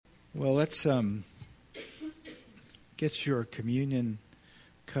Well, let's get your communion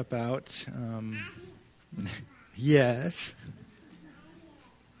cup out. Yes.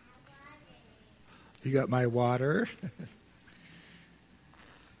 You got my water.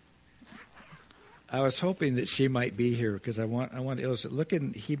 I was hoping that she might be here because I want to look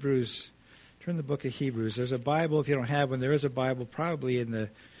in Hebrews. Turn the book of Hebrews. There's a Bible. If you don't have one, there is a Bible probably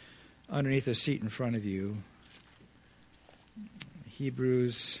underneath the seat in front of you.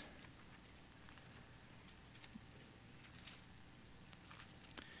 Hebrews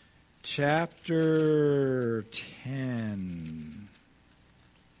chapter 10.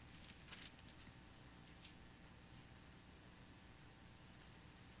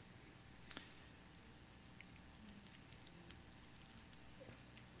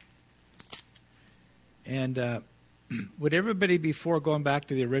 And would everybody, before going back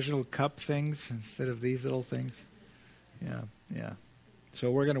to the original cup things instead of these little things? Yeah. So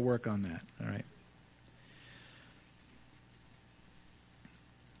we're going to work on that, all right?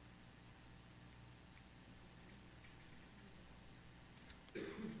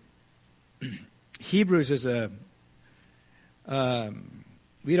 Hebrews is we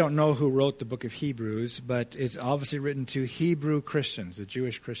don't know who wrote the book of Hebrews, but it's obviously written to Hebrew Christians, the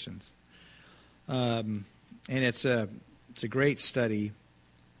Jewish Christians. And it's a great study.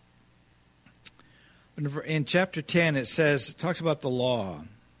 In chapter 10, it talks about the law.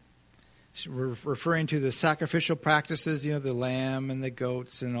 We're referring to the sacrificial practices, the lamb and the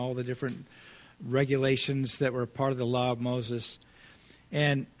goats and all the different regulations that were part of the law of Moses.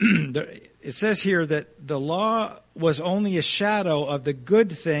 And it says here that the law was only a shadow of the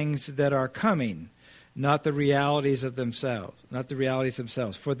good things that are coming, not the realities themselves.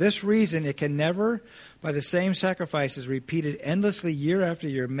 For this reason, it can never, by the same sacrifices repeated endlessly year after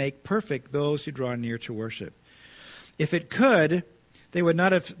year, make perfect those who draw near to worship. If it could, would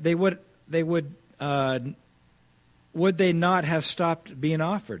they not have stopped being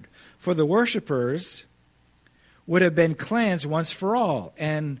offered? For the worshipers would have been cleansed once for all,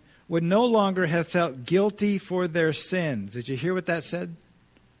 and would no longer have felt guilty for their sins. Did you hear what that said?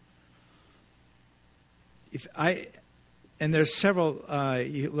 And there's several.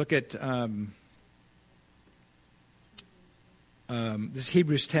 You look at this is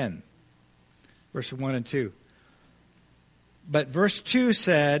Hebrews 10, verse 1 and 2. But verse 2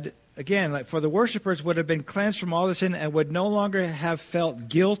 said again, for the worshipers would have been cleansed from all the sin and would no longer have felt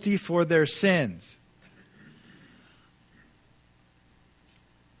guilty for their sins.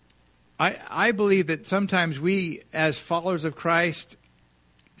 I believe that sometimes we, as followers of Christ,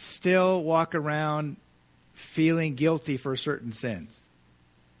 still walk around feeling guilty for certain sins.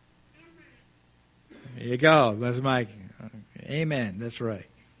 There you go. That's Mike. Amen. That's right.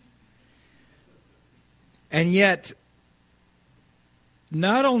 And yet,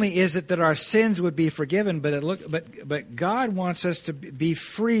 not only is it that our sins would be forgiven, but God wants us to be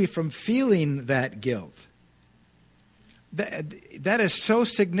free from feeling that guilt. That is so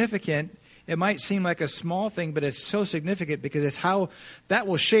significant. It might seem like a small thing, but it's so significant because it's how that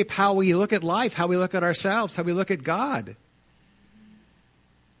will shape how we look at life, how we look at ourselves, how we look at God.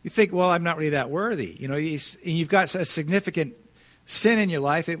 You think, well, I'm not really that worthy. You've got a significant sin in your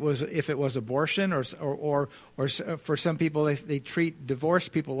life. If it was abortion, or for some people, they treat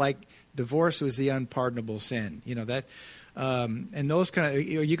divorced people like divorce was the unpardonable sin. And those kind of,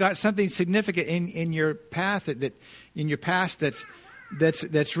 you got something significant in your path that in your past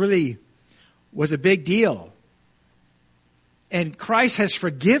that's really was a big deal. And Christ has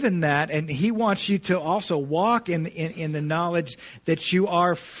forgiven that, and He wants you to also walk in the knowledge that you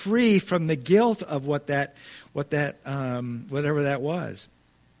are free from the guilt of whatever that was.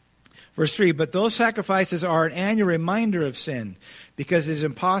 Verse 3, but those sacrifices are an annual reminder of sin, because it is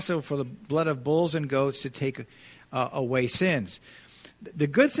impossible for the blood of bulls and goats to take away sins. The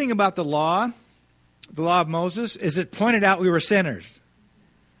good thing about the law of Moses, is it pointed out we were sinners,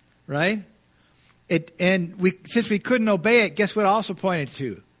 right? Since we couldn't obey it, guess what it also pointed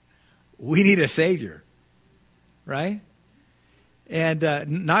to? We need a Savior, right? And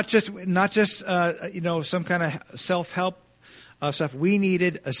not just some kind of self-help stuff. We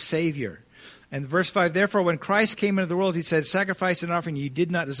needed a Savior. And verse 5, therefore, when Christ came into the world, He said, sacrifice and offering you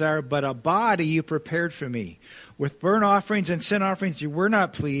did not desire, but a body you prepared for me. With burnt offerings and sin offerings you were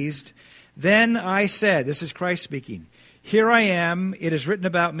not pleased. Then I said, this is Christ speaking, here I am, it is written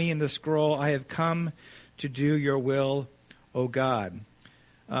about me in the scroll, I have come to do your will, O God.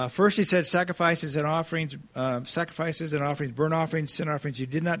 First He said, sacrifices and offerings, burnt offerings, sin offerings you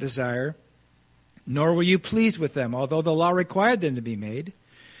did not desire, nor were you pleased with them, although the law required them to be made.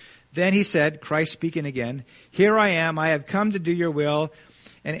 Then He said, Christ speaking again, here I am, I have come to do your will.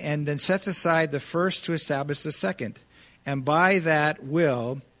 and then sets aside the first to establish the second. And by that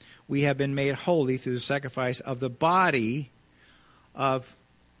will we have been made holy through the sacrifice of the body of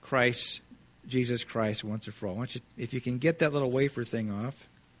Christ, Jesus Christ, once and for all. If you can get that little wafer thing off,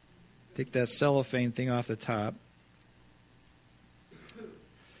 take that cellophane thing off the top.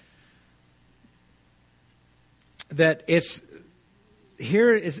 That it's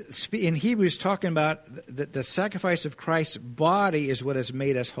here is in Hebrews talking about the sacrifice of Christ's body is what has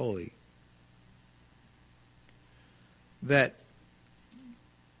made us holy. That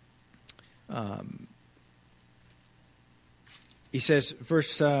he says,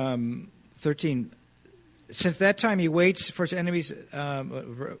 verse 13, since that time he waits for his enemies,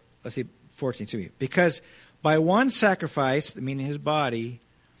 14 to me, because by one sacrifice, meaning his body,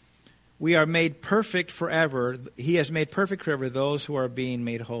 we are made perfect forever. He has made perfect forever those who are being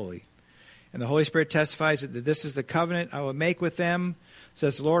made holy. And the Holy Spirit testifies that this is the covenant I will make with them.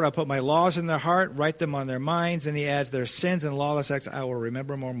 Says the Lord, I'll put my laws in their heart, write them on their minds. And he adds, their sins and lawless acts I will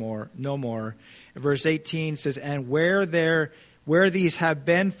remember no more. And verse 18 says, and where these have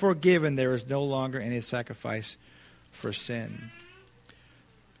been forgiven, there is no longer any sacrifice for sin.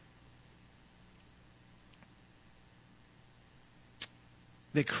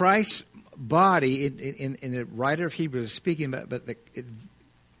 The Christ's body, in the writer of Hebrews is speaking about, but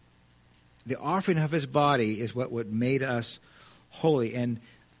the offering of his body is what made us holy. And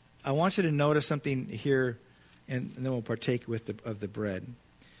I want you to notice something here, and then we'll partake of the bread,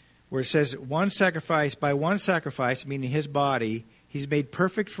 where it says, by one sacrifice, meaning his body, he's made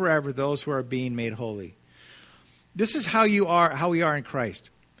perfect forever those who are being made holy. This is how we are in Christ.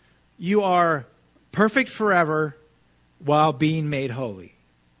 You are perfect forever while being made holy.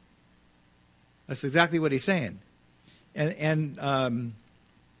 That's exactly what he's saying. And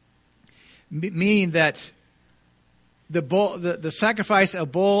meaning that the sacrifice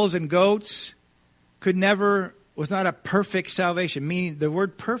of bulls and goats was not a perfect salvation. Meaning the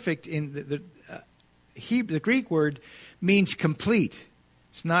word perfect in the Greek word means complete.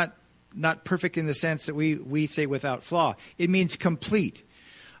 It's not perfect in the sense that we say without flaw. It means complete.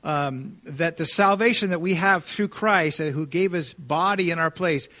 That the salvation that we have through Christ, who gave his body in our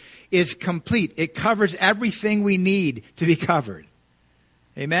place, is complete. It covers everything we need to be covered.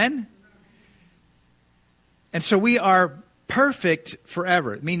 Amen? And so we are perfect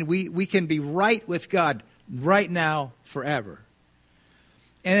forever. I mean, we can be right with God right now, forever.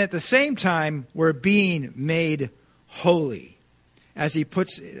 And at the same time, we're being made holy. As he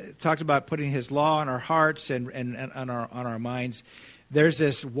talked about putting his law on our hearts and on our minds, there's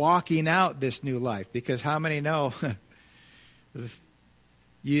this walking out this new life. Because how many know,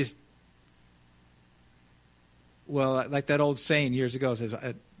 like that old saying years ago says,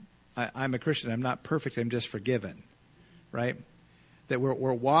 I'm a Christian, I'm not perfect, I'm just forgiven. Right? That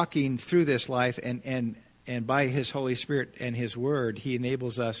we're walking through this life, and by his Holy Spirit and his word, he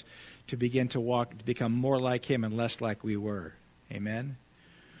enables us to begin to become more like him and less like we were. Amen?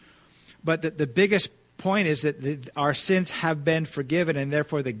 But the biggest point is that our sins have been forgiven, and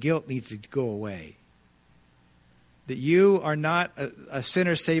therefore the guilt needs to go away. That you are not a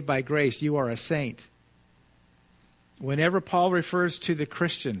sinner saved by grace, you are a saint. Whenever Paul refers to the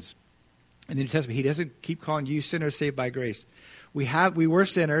Christians in the New Testament, he doesn't keep calling you sinners saved by grace. We were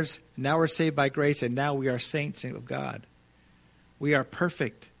sinners, now we're saved by grace, and now we are saints of God. We are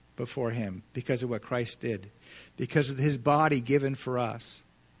perfect before him because of what Christ did, because of his body given for us.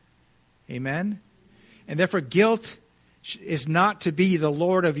 Amen? And therefore, guilt is not to be the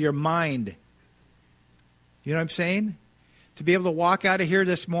Lord of your mind. You know what I'm saying? To be able to walk out of here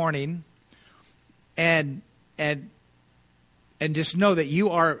this morning and just know that you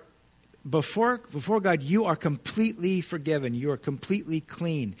are, before God, you are completely forgiven. You are completely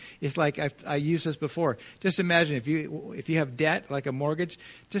clean. It's like I used this before. Just imagine if you have debt, like a mortgage,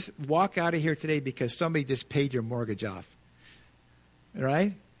 just walk out of here today because somebody just paid your mortgage off.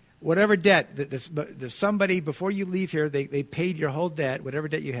 Right? Whatever debt, that somebody, before you leave here, they paid your whole debt, whatever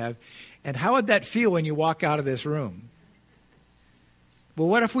debt you have. And how would that feel when you walk out of this room? Well,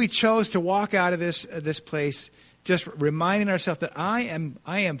 what if we chose to walk out of this place just reminding ourselves that I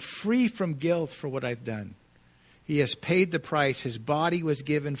am free from guilt for what I've done. He has paid the price. His body was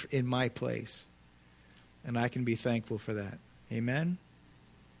given in my place. And I can be thankful for that. Amen?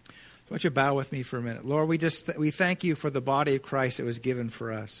 So why don't you bow with me for a minute. Lord, we thank you for the body of Christ that was given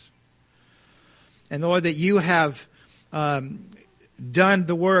for us. And Lord, that you have done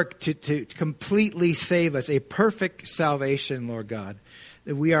the work to completely save us. A perfect salvation, Lord God.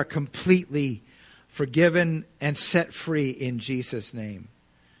 That we are completely forgiven and set free in Jesus' name.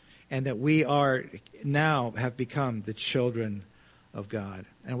 And that we are now have become the children of God.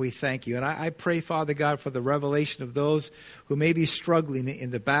 And we thank you. And I pray, Father God, for the revelation of those who may be struggling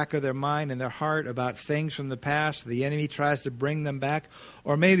in the back of their mind and their heart about things from the past. The enemy tries to bring them back.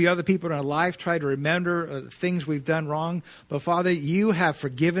 Or maybe other people in our life try to remember things we've done wrong. But Father, you have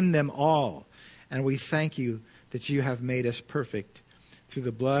forgiven them all. And we thank you that you have made us perfect through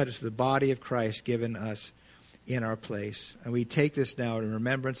the blood, through the body of Christ given us in our place. And we take this now in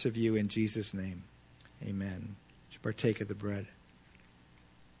remembrance of you in Jesus' name. Amen. Partake of the bread.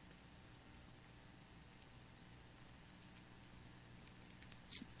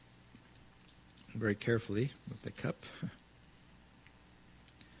 Very carefully with the cup.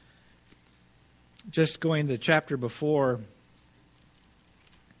 Just going to the chapter before,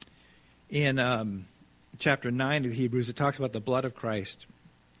 in chapter 9 of Hebrews, it talks about the blood of Christ.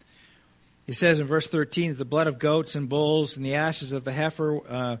 He says in verse 13 that the blood of goats and bulls and the ashes of the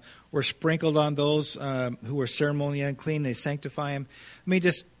heifer were sprinkled on those who were ceremonially unclean. They sanctify them. Let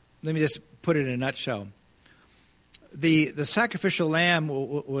me just put it in a nutshell. The sacrificial lamb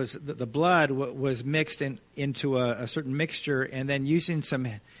was the blood was mixed into a certain mixture, and then using some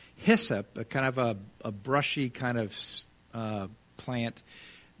hyssop, a kind of a brushy kind of plant,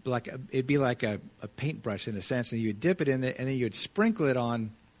 it'd be like a paintbrush in a sense, and you would dip it in it, and then you would sprinkle it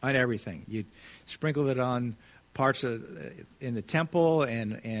on everything. You'd sprinkle it on parts in the temple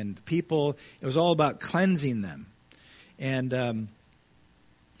and people. It was all about cleansing them. And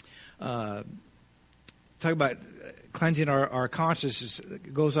talk about cleansing our conscience.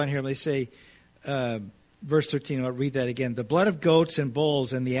 It goes on here. They say, verse 13, I'll read that again. The blood of goats and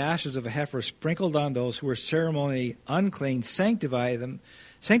bulls and the ashes of a heifer sprinkled on those who were ceremonially unclean sanctify them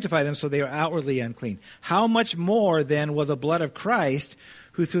so they are outwardly unclean. How much more then will the blood of Christ,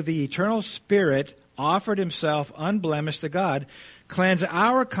 who through the eternal Spirit offered himself unblemished to God, cleanse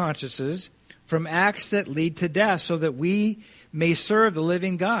our consciences from acts that lead to death, so that we may serve the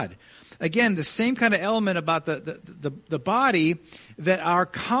living God. Again, the same kind of element about the body, that our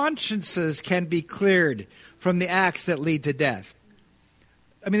consciences can be cleared from the acts that lead to death.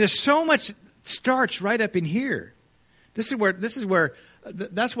 I mean, there's so much starch right up in here. That's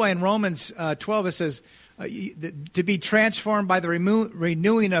why in Romans 12 it says, to be transformed by the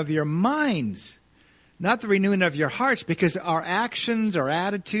renewing of your minds, not the renewing of your hearts, because our actions, our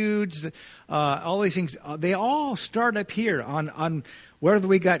attitudes, all these things, they all start up here on whether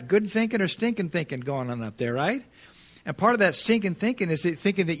we got good thinking or stinking thinking going on up there, right? And part of that stinking thinking is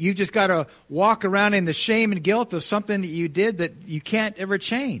thinking that you just got to walk around in the shame and guilt of something that you did that you can't ever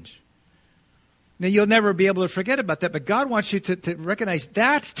change. Now, you'll never be able to forget about that, but God wants you to recognize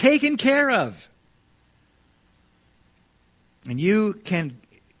that's taken care of. And you can,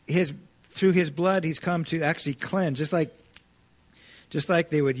 through his blood, he's come to actually cleanse, just like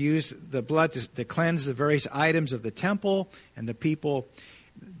they would use the blood to cleanse the various items of the temple and the people.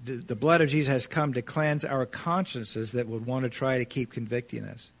 The blood of Jesus has come to cleanse our consciences that would want to try to keep convicting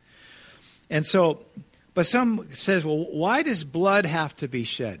us. And so, but some says, well, why does blood have to be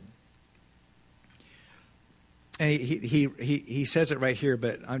shed? And he says it right here,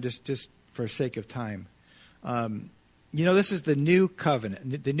 but I'm just for sake of time. This is the new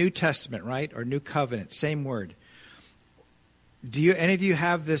covenant, the New Testament, right? Or New Covenant, same word. Do any of you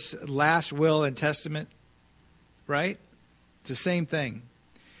have this last will and testament? Right? It's the same thing.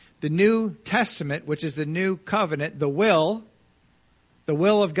 The New Testament, which is the new covenant, the will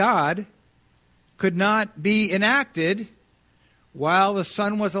of God, could not be enacted while the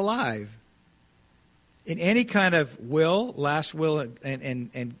Son was alive. In any kind of will, last will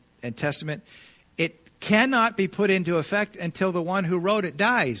and testament, it cannot be put into effect until the one who wrote it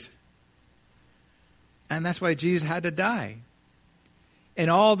dies. And that's why Jesus had to die. And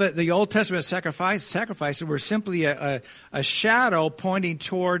all the Old Testament sacrifices were simply a shadow pointing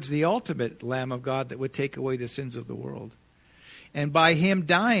towards the ultimate Lamb of God that would take away the sins of the world. And by him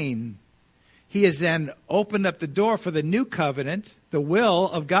dying, he has then opened up the door for the new covenant, the will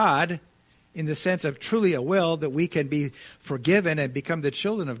of God, in the sense of truly a will that we can be forgiven and become the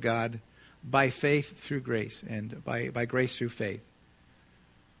children of God by faith through grace, and by grace through faith.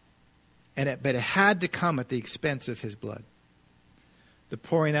 But it had to come at the expense of his blood, the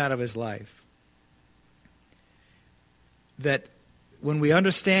pouring out of his life. That when we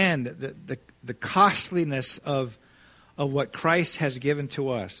understand the costliness of what Christ has given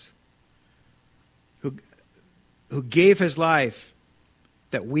to us, who gave his life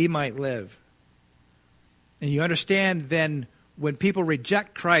that we might live, and you understand then when people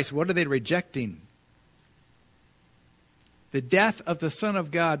reject Christ, what are they rejecting? The death of the Son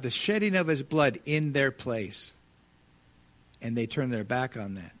of God, the shedding of his blood in their place. And they turn their back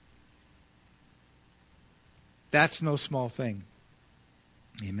on that. That's no small thing.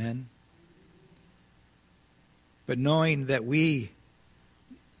 Amen. But knowing that we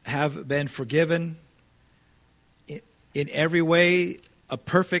have been forgiven in every way, a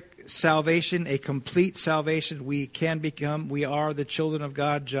perfect salvation, a complete salvation, we are the children of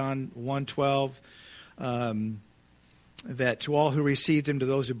God, John 1:12, that to all who received him, to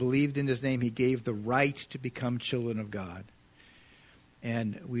those who believed in his name, he gave the right to become children of God.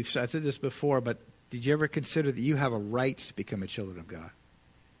 And I've said this before, but did you ever consider that you have a right to become a children of God?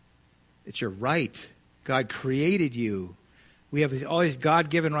 It's your right. God created you. We have all these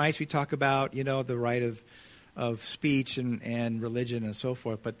God-given rights. We talk about, the right of speech and religion and so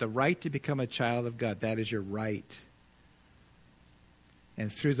forth. But the right to become a child of God, that is your right.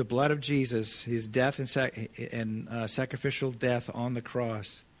 And through the blood of Jesus, his death and sacrificial death on the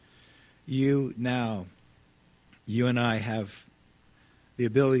cross, you and I have the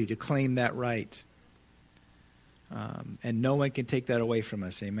ability to claim that right. And no one can take that away from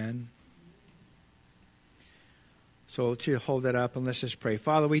us. Amen? So to hold that up and let's just pray.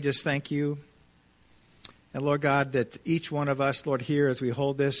 Father, we just thank you. And Lord God, that each one of us, Lord, here as we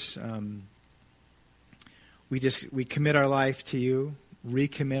hold this, we commit our life to you,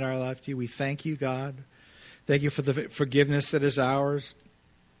 recommit our life to you. We thank you, God. Thank you for the forgiveness that is ours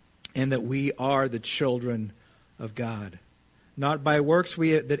and that we are the children of God. Not by works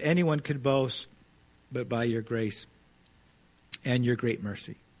that anyone could boast, but by your grace and your great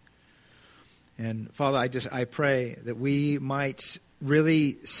mercy. And Father, I pray that we might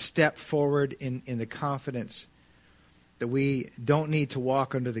really step forward in the confidence that we don't need to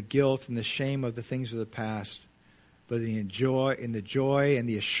walk under the guilt and the shame of the things of the past, but in the joy and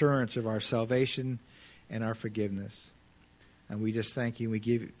the assurance of our salvation and our forgiveness. And we just thank you.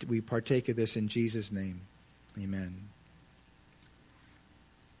 We partake of this in Jesus' name. Amen.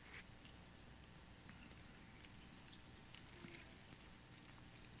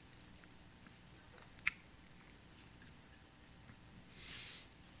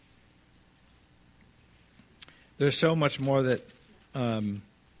 There's so much more that the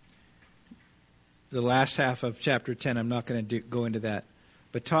last half of chapter 10, I'm not going to go into that,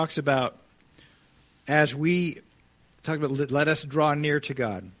 but talks about let us draw near to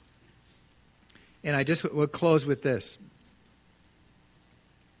God. And I just will close with this.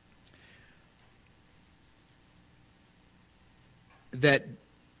 That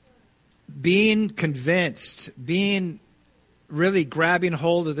being convinced, really grabbing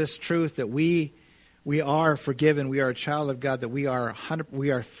hold of this truth that we are forgiven, we are a child of God, that we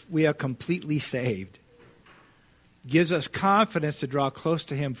are completely saved, gives us confidence to draw close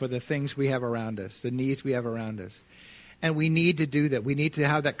to him for the things we have around us, the needs we have around us. And we need to do that. We need to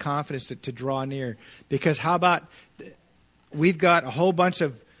have that confidence to draw near. Because how about we've got a whole bunch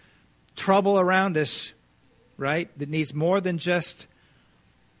of trouble around us, right, that needs more than just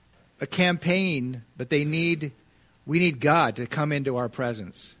a campaign, but we need God to come into our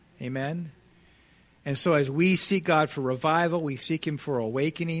presence. Amen? And so as we seek God for revival, we seek him for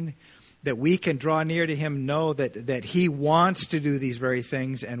awakening, that we can draw near to him, know that he wants to do these very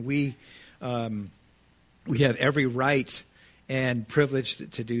things, and we have every right and privilege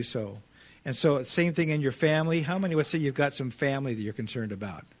to do so. And so same thing in your family. How many would say you've got some family that you're concerned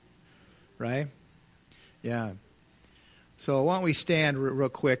about? Right? Yeah. So why don't we stand real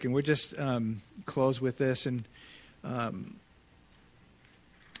quick, and we'll just close with this. And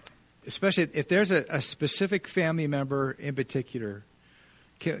especially if there's a specific family member in particular,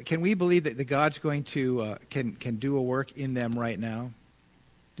 can we believe that God's going to can do a work in them right now?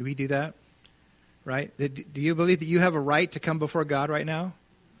 Do we do that? Right? Do you believe that you have a right to come before God right now?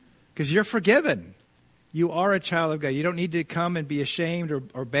 Because you're forgiven. You are a child of God. You don't need to come and be ashamed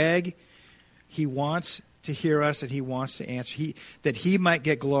or beg. He wants to hear us, and he wants to answer. That he might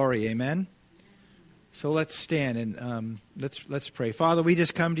get glory. Amen? So let's stand and let's pray. Father, we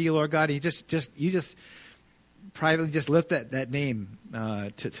just come to you, Lord God. You just privately just lift that name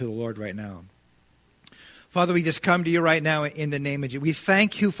to the Lord right now. Father, we just come to you right now in the name of Jesus. We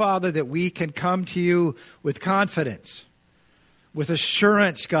thank you, Father, that we can come to you with confidence, with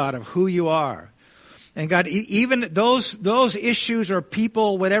assurance, God, of who you are. And God, even those issues or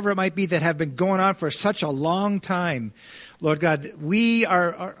people, whatever it might be, that have been going on for such a long time, Lord God, we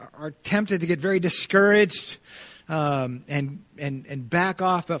are tempted to get very discouraged and back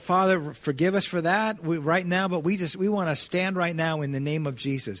off. But Father, forgive us for that right now. But we want to stand right now in the name of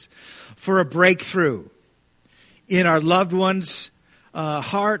Jesus for a breakthrough in our loved ones'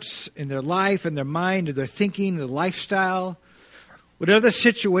 hearts, in their life, in their mind, in their thinking, their lifestyle. Whatever the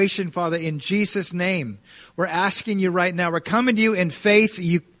situation, Father, in Jesus' name, we're asking you right now. We're coming to you in faith.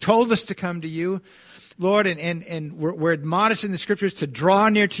 You told us to come to you. Lord, and we're admonished in the Scriptures to draw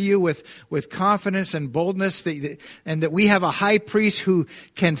near to you with confidence and boldness, and that we have a high priest who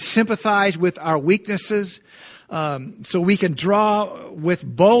can sympathize with our weaknesses, so we can draw with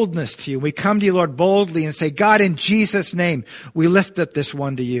boldness to you. We come to you, Lord, boldly and say, God, in Jesus' name, we lift up this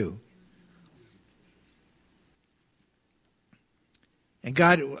one to you. And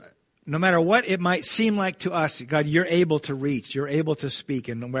God, no matter what it might seem like to us, God, you're able to reach. You're able to speak.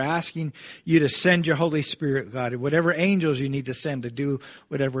 And we're asking you to send your Holy Spirit, God, whatever angels you need to send to do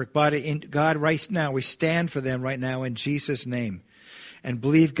whatever. God, right now, we stand for them right now in Jesus' name. And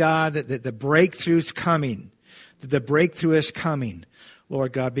believe, God, that the breakthrough's coming. That the breakthrough is coming,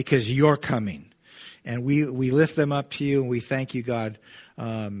 Lord God, because you're coming. And we lift them up to you, and we thank you, God,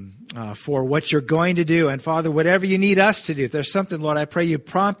 for what you're going to do. And Father, whatever you need us to do, if there's something, Lord, I pray you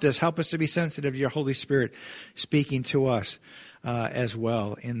prompt us, help us to be sensitive to your Holy Spirit speaking to us as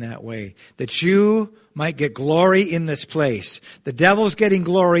well in that way. That you might get glory in this place. The devil's getting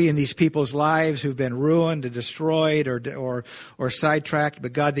glory in these people's lives who've been ruined and destroyed or sidetracked.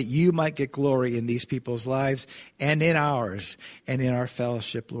 But God, that you might get glory in these people's lives and in ours and in our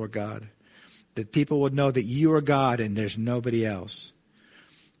fellowship, Lord God. That people would know that you are God and there's nobody else.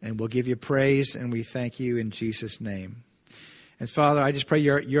 And we'll give you praise, and we thank you in Jesus' name. And Father, I just pray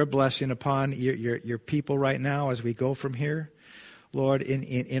your blessing upon your people right now as we go from here. Lord,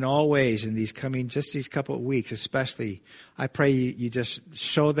 in all ways, in these couple of weeks especially, I pray you just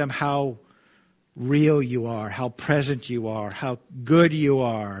show them how real you are, how present you are, how good you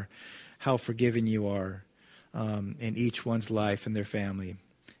are, how forgiving you are in each one's life and their family.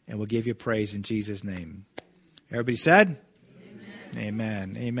 And we'll give you praise in Jesus' name. Everybody said?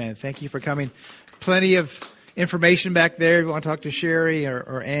 Amen. Amen. Thank you for coming. Plenty of information back there. If you want to talk to Sherry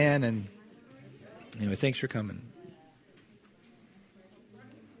or Ann. And anyway, thanks for coming.